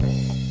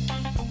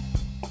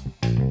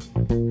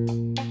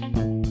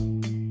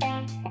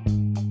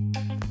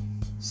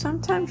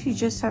Sometimes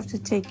you just have to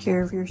take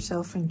care of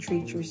yourself and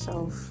treat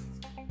yourself,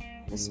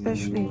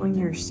 especially when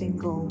you're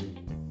single,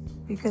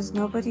 because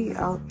nobody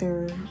out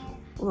there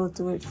will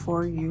do it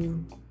for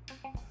you.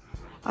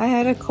 I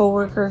had a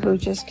coworker who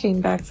just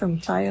came back from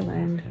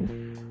Thailand,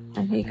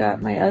 and he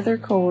got my other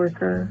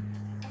coworker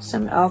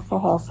some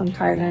alcohol from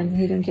Thailand.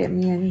 He didn't get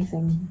me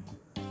anything.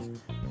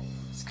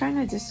 It's kind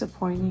of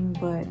disappointing,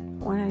 but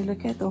when I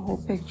look at the whole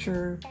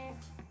picture,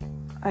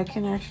 I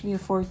can actually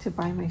afford to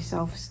buy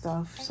myself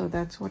stuff, so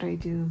that's what I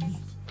do.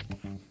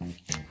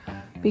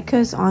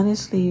 Because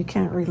honestly, you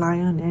can't rely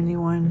on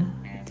anyone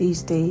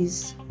these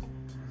days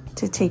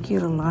to take you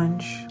to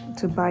lunch,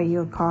 to buy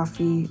you a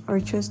coffee, or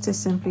just to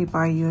simply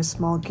buy you a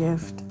small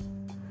gift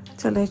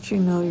to let you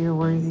know you're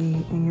worthy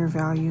and you're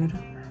valued.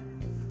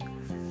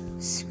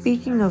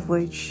 Speaking of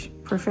which,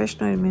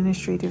 Professional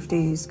Administrative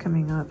Day is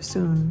coming up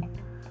soon,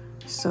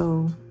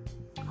 so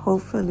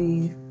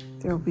hopefully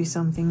there'll be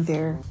something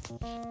there.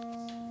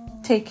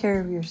 Take care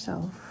of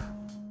yourself.